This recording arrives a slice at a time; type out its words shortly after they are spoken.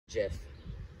Jeff.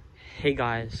 Hey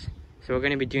guys, so we're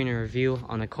going to be doing a review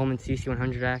on the Coleman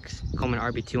CC100X, Coleman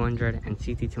RB200, and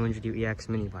Ct200U-EX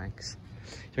mini bikes.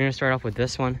 So we're going to start off with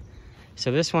this one. So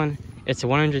this one, it's a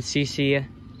 100cc,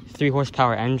 3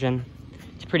 horsepower engine.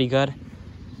 It's pretty good,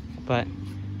 but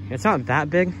it's not that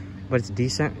big, but it's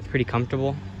decent. It's pretty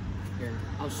comfortable. Here,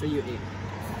 I'll show you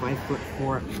a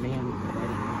 5'4" man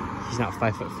riding. He's not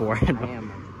 5'4". I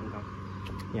am.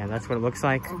 Yeah, that's what it looks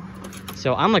like.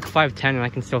 So I'm like 5'10", and I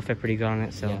can still fit pretty good on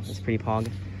it, so yes. It's pretty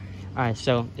pog. Alright,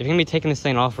 so if you're gonna be taking this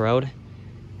thing off-road,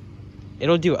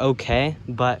 it'll do okay,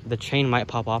 but the chain might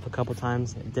pop off a couple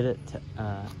times. It did it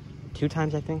 2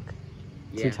 times, I think.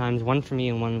 Yeah. 2 times, one for me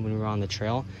and one when we were on the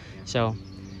trail. Yeah. So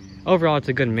overall, it's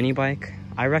a good mini bike.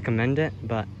 I recommend it,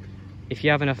 but if you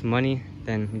have enough money,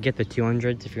 then get the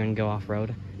 200s if you're gonna go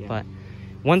off-road. Yeah. But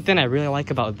one thing I really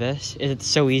like about this is it's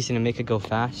so easy to make it go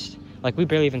fast. Like, we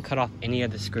barely even cut off any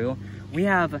of the screw. We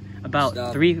have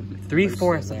about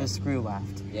three-fourths of the screw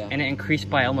left. Yeah. And it increased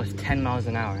by almost 10 miles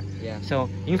an hour. Yeah. So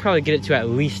you can probably get it to at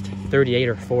least 38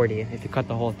 or 40 if you cut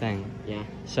the whole thing. Yeah.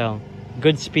 So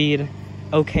good speed,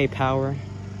 okay power.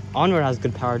 On-road has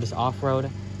good power, just off-road.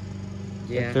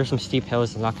 Yeah. If there's some steep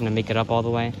hills, it's not going to make it up all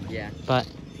the way. Yeah.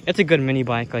 But it's a good mini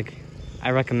bike. Like, I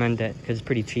recommend it because it's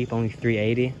pretty cheap, only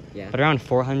 $380. Yeah. But around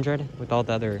 $400 with all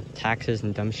the other taxes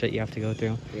and dumb shit you have to go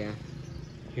through. Yeah.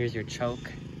 Here's your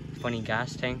choke, funny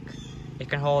gas tank. It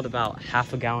can hold about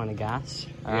half a gallon of gas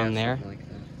around there. Like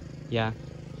that. Yeah.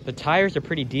 The tires are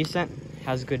pretty decent.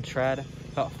 Has good tread,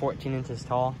 about 14 inches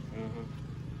tall.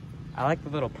 I like the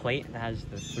little plate that has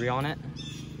the 3 on it.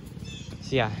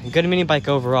 So yeah, good mini bike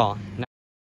overall.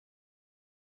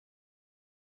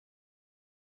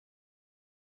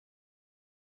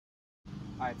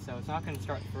 Alright, so it's not going to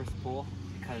start first pull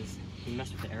because we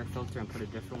messed with the air filter and put a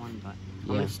different one, but I'm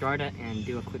going to start it and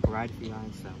do a quick ride for you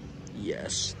guys, so.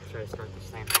 Yes. Try to start this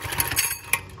thing.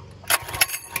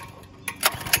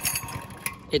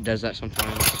 It does that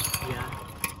sometimes. Yeah.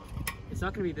 It's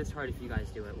not going to be this hard if you guys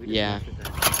do it. We just yeah. Messed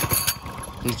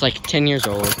with it. It's like 10 years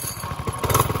old.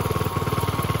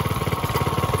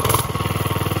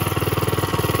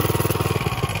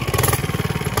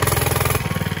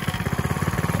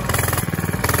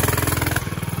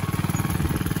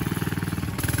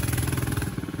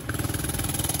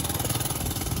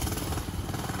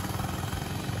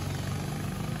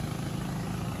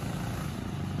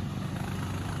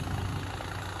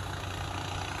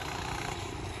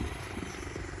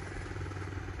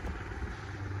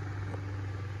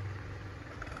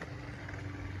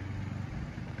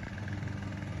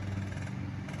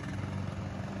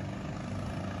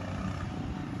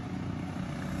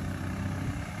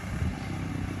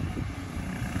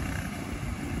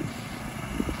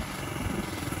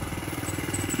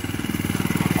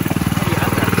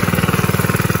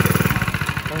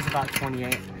 About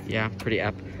 28. Yeah, pretty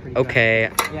up. Okay.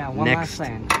 Yeah, one next. last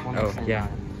thing. Yeah.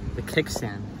 The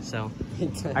kickstand. So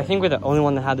I think we're the only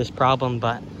one that had this problem,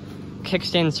 but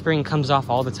kickstand spring comes off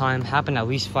all the time. Happened at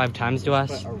least 5 times to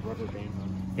us. Put a rubber band on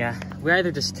it. Yeah, we either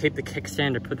just tape the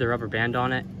kickstand or put the rubber band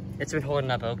on it. It's been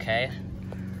holding up okay,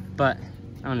 but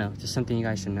I don't know, just something you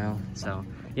guys should know. So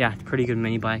yeah, pretty good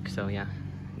mini bike. So yeah,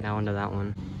 now onto that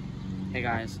one. Hey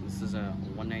guys, this is a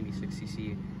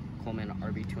 196cc Coleman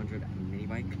RB200 mini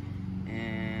bike,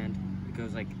 and it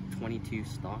goes like 22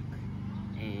 stock,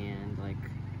 and like,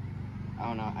 I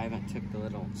don't know, I haven't took the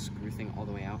little screw thing all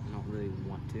the way out. I don't really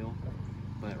want to,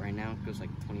 but right now it goes like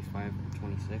 25 or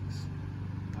 26.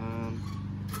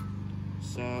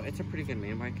 So it's a pretty good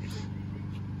man bike. It's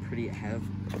pretty heavy,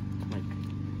 like,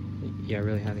 yeah,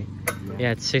 really heavy.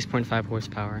 Yeah, it's 6.5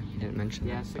 horsepower. You didn't mention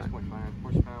that. Yeah, 6.5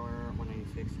 horsepower,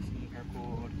 196cc air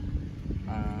cooled.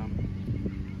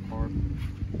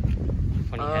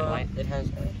 Funny headlight. It has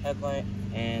a headlight,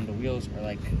 and the wheels are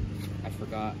like, I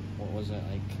forgot, what was it,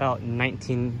 like? About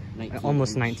 19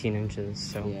 almost 19 inches,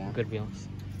 so yeah. Good wheels.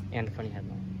 And a funny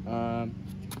headlight.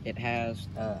 It has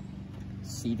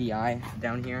CDI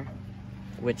down here,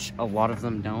 which a lot of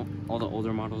them don't. All the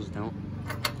older models don't.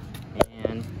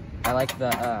 And I like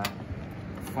the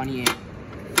funny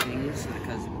things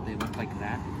because they look like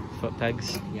that. Foot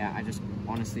pegs. Yeah, I just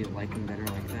honestly like them better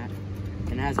like that.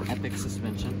 And it has epic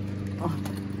suspension.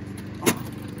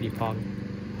 Pretty pog.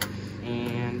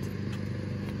 And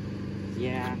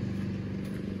yeah.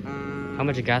 How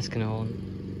much gas can it hold?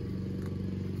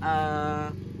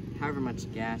 However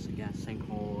much gas a gas tank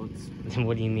holds.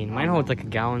 What do you mean? Mine holds like a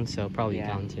gallon, so probably a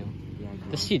gallon too. Yeah.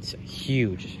 The seat's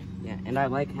huge. Yeah, and I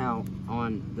like how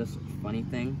on this funny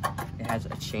thing, it has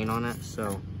a chain on it,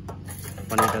 so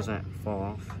funny doesn't fall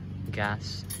off.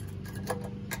 Gas.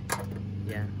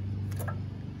 Yeah.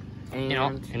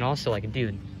 And also, like,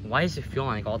 dude, why is the fuel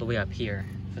line like all the way up here?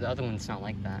 For the other one, it's not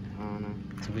like that. I don't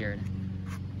know. It's weird.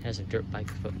 It has a dirt bike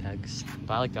foot pegs,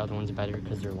 but I like the other ones better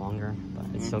because they're longer. But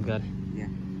it's still good. Yeah.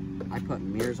 I put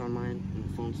mirrors on mine in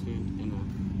the phone stand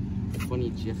and a funny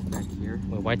GIF back here.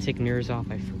 Wait, why take mirrors off?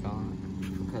 I forgot.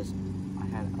 Because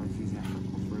I was using that for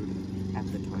off-road at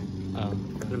the time.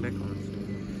 Oh. Put them back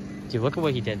on. Dude, look at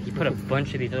what he did. He put a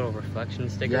bunch of these little reflection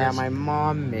stickers. Yeah, my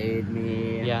mom made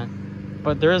me. Yeah.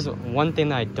 But there is one thing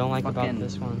that I don't like about Fucking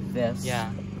this one. This.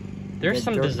 Yeah. There's The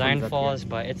some dirt design comes up flaws,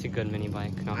 but it's a good mini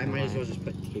bike. I might as well just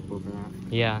put tape over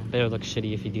that. Yeah, but it would look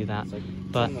shitty if you do that. It's like,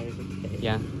 But okay.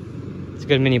 yeah, it's a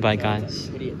good mini bike, Yeah, guys. it's a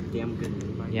pretty damn good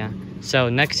mini bike. Yeah. So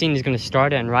next scene is gonna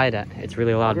start it and ride it. It's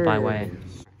really loud, by the way.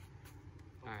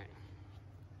 All right.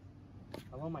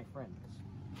 Hello, my friends.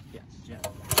 Yes. Jeff.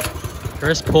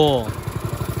 First pull.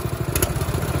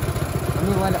 Let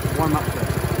me let it warm up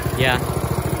first. Yeah.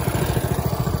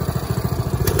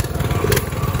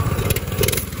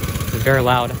 It's very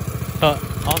loud. But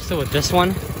also with this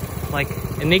one, like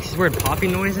it makes these weird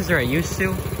popping noises, or it used to.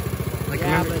 Like,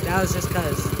 Yeah, remember? but that was just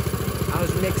because I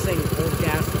was mixing old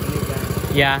gas with new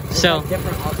gas. Yeah. It's So like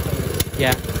different alternatives.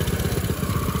 yeah.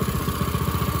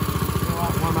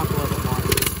 Warm up a little bit more.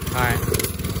 All right.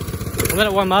 We'll let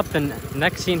it warm up, then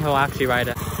next scene he'll actually ride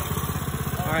it.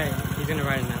 All right, he's gonna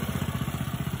ride it now.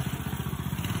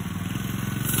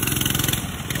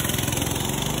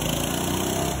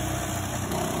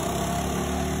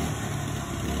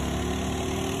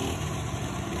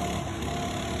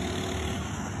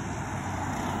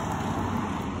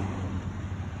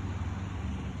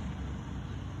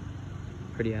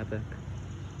 Pretty epic.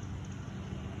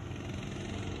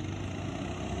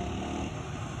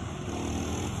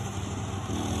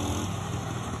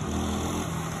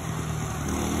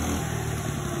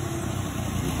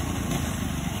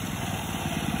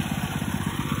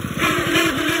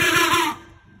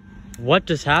 What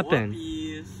just happened?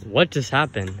 Whoopies. What just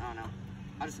happened? I don't know.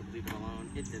 I'll just leave it alone.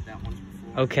 It did that once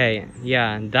before. Okay,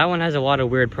 yeah, that one has a lot of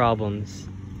weird problems.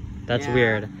 That's Yeah.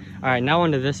 weird. All right, now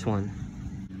on to this one.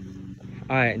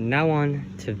 All right, now on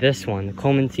to this one, the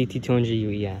Coleman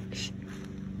Ct200U-EX.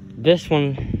 This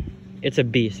one, it's a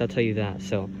beast, I'll tell you that.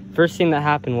 So, first thing that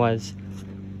happened was,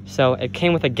 so it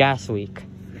came with a gas leak.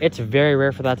 It's very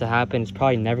rare for that to happen. It's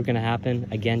probably never gonna happen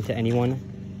again to anyone.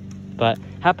 But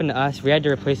happened to us. We had to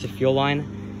replace the fuel line,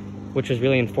 which was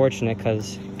really unfortunate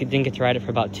because we didn't get to ride it for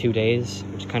about 2 days,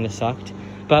 which kind of sucked.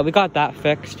 But we got that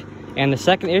fixed. And the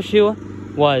second issue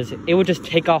was it would just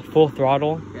take off full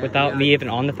throttle without me even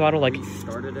on the throttle. Like, we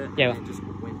started it, yeah. and it just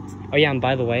went. Oh yeah, and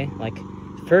by the way, like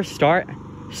first start,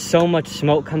 so much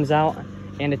smoke comes out,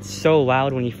 and it's so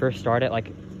loud when you first start it,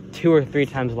 like 2 or 3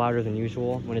 times louder than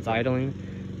usual when it's idling.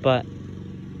 But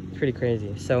it's pretty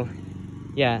crazy. So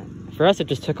yeah, for us it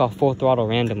just took off full throttle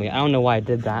randomly. I don't know why I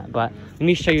did that, but let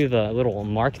me show you the little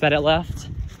mark that it left.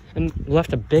 And it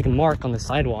left a big mark on the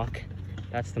sidewalk.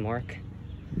 That's the mark.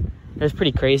 It was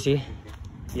pretty crazy.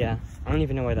 Yeah, I don't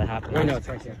even know where that happened. Oh, no, it's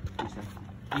right here.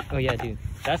 Oh yeah, dude,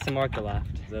 that's the mark it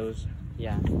left. Those.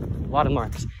 Yeah, a lot of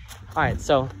marks. All right,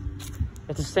 so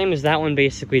it's the same as that one,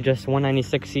 basically, just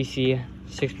 196cc,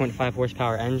 6.5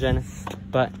 horsepower engine.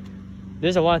 But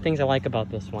there's a lot of things I like about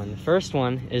this one. The first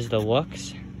one is the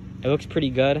looks. It looks pretty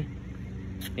good.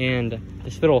 And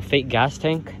this little fake gas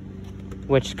tank,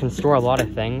 which can store a lot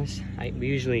of things. We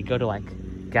usually go to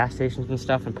like gas stations and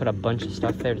stuff and put a bunch of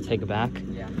stuff there to take it back.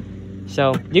 Yeah.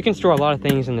 So you can store a lot of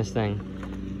things in this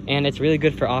thing. And it's really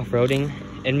good for off-roading.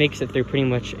 It makes it through pretty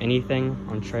much anything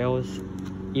on trails,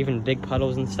 even big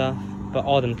puddles and stuff. But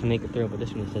all of them can make it through, but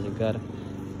this one just does it good.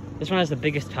 This one has the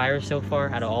biggest tires so far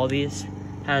out of all these.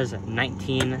 Has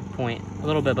 19 point, a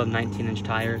little bit above 19-inch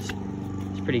tires.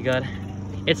 It's pretty good.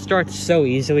 It starts so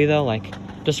easily though, like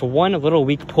just one little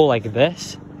weak pull like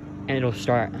this, and it'll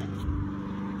start.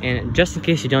 And just in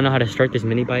case you don't know how to start these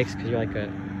mini bikes, because you're like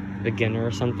a beginner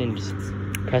or something, just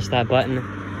press that button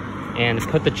and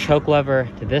put the choke lever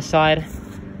to this side.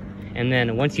 And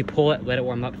then once you pull it, let it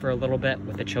warm up for a little bit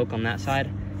with the choke on that side,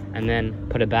 and then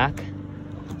put it back.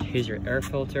 Here's your air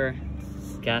filter,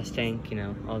 gas tank, you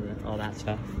know, all that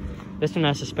stuff. This one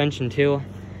has suspension too,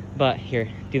 but here,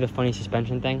 do the funny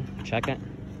suspension thing. Check it.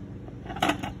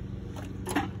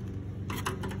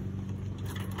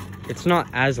 It's not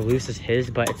as loose as his,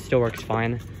 but it still works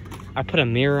fine. I put a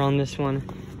mirror on this one.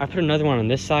 I put another one on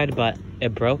this side, but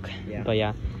it broke. Yeah. But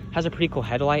yeah, has a pretty cool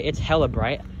headlight. It's hella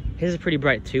bright. His is pretty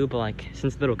bright too, but like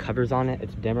since the little cover's on it,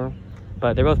 it's dimmer.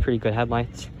 But they're both pretty good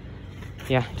headlights.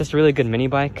 Yeah, just a really good mini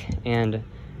bike. And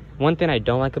one thing I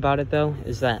don't like about it though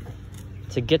is that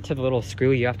to get to the little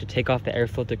screw, you have to take off the air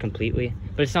filter completely.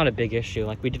 But it's not a big issue.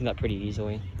 Like we did that pretty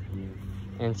easily.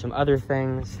 and some other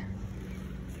things.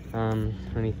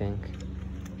 Let me think.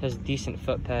 It has decent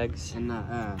foot pegs. And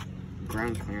the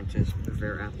ground clearance is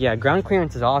very up. Yeah, ground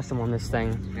clearance is awesome on this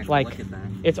thing. Yeah, like, look at that.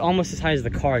 it's almost as high as the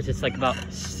cars. It's like about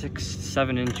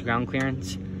 6-7 inch ground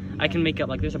clearance. I can make it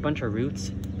like there's a bunch of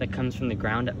roots that comes from the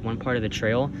ground at one part of the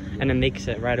trail, and it makes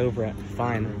it right over it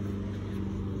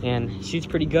fine. And shoots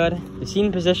pretty good. The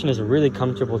seating position is really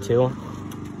comfortable too.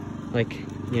 Like,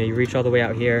 you know, you reach all the way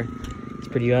out here. It's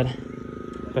pretty good.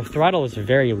 The throttle is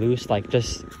very loose. Like,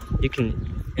 just you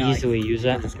can easily use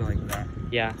it. Just go like that.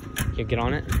 Yeah, you get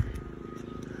on it.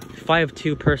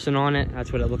 5'2" person on it.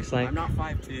 That's what it looks like. I'm not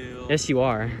 5'2". Yes, you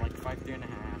are. I'm like 5'3.5".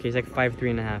 Okay, he's like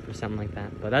 5'3.5" or something like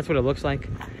that. But that's what it looks like.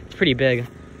 It's pretty big.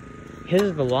 His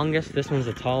is the longest. This one's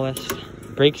the tallest.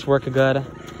 Brakes work good.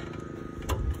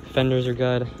 Fenders are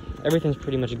good. Everything's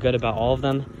pretty much good about all of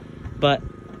them. But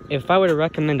if I were to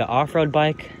recommend an off-road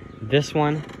bike, this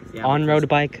one, Yeah, on-road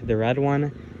bike, the red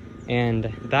one, and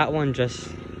that one just,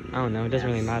 I don't know, it doesn't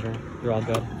really matter. They're all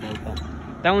good.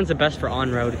 That one's the best for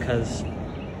on-road because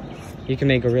you can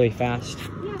make it really fast.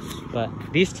 But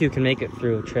these two can make it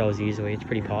through trails easily. It's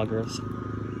pretty poggers.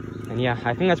 And yeah,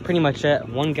 I think that's pretty much it.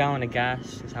 1 gallon of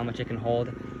gas is how much it can hold.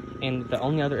 And the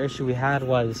only other issue we had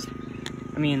was,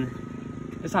 I mean,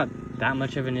 it's not that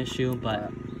much of an issue,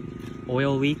 but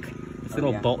oil leak. This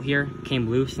little bolt here came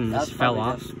loose and this fell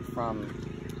off. From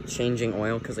changing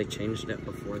oil because they changed it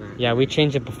before that. Yeah, we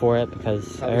changed it before it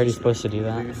because I already supposed to do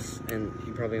that. Loose, and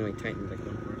he probably only tightened like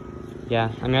one part.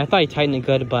 Yeah, I mean, I thought he tightened it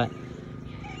good, but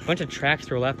a bunch of tracks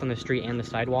were left on the street and the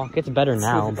sidewalk. It's better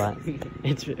now, but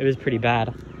it was pretty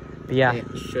bad. But yeah. Hey,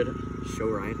 should show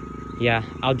ride. Yeah,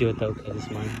 I'll do it though, because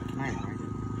it's mine.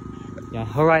 Mine. Yeah,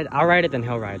 I'll ride it, then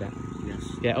he'll ride it. Yes.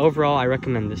 Yeah, overall, I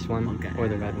recommend this one or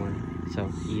the red one. So,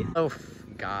 yeah. Oh,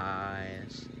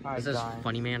 guys. This is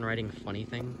funny man writing funny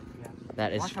thing. Yeah.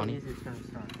 That is funny.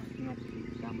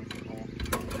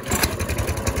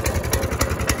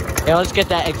 Yeah, let's get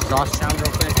that exhaust sound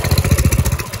real quick.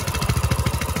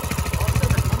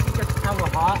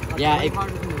 Hot, yeah,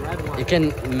 it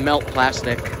can melt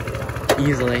plastic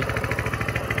easily.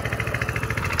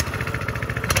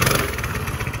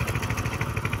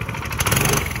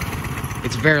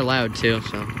 It's very loud too,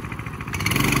 so.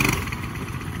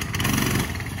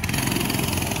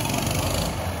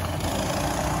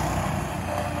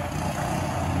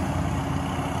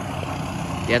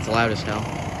 Yeah, it's loud as hell.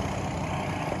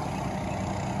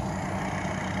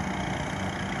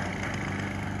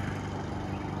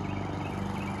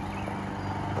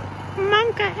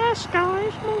 Monka S,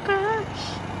 guys, Monka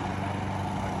S.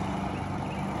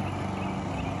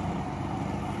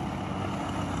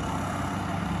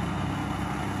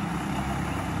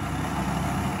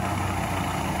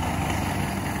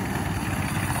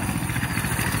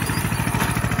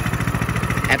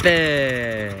 Epic.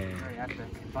 Very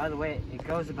epic. By the way, it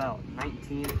goes about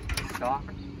 19 stock.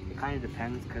 It kind of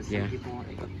depends because some people,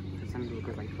 for some people it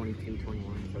goes like 22,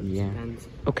 21. So it depends.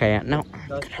 Okay, no.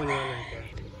 That's 21 right there.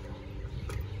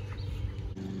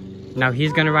 Now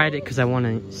he's gonna ride it because I want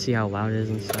to see how loud it is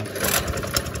and stuff.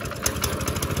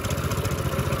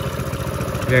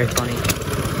 Very funny.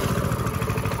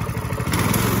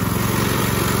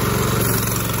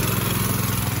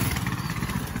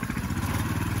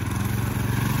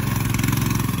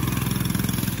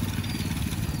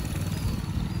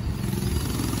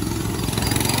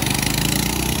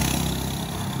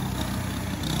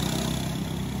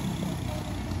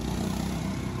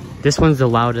 This one's the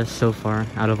loudest so far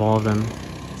out of all of them.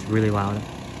 It's really loud.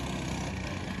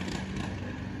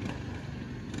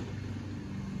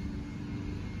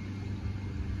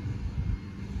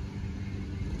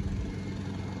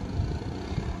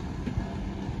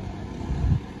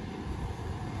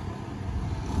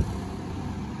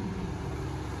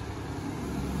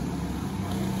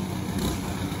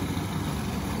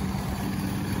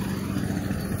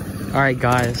 All right,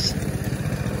 guys.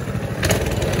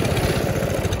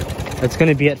 That's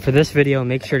gonna be it for this video.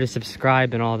 Make sure to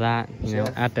subscribe and all that. You know,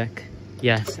 epic.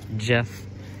 Yes, Jeff.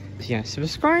 So yeah,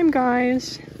 subscribe,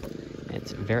 guys.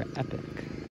 It's very epic.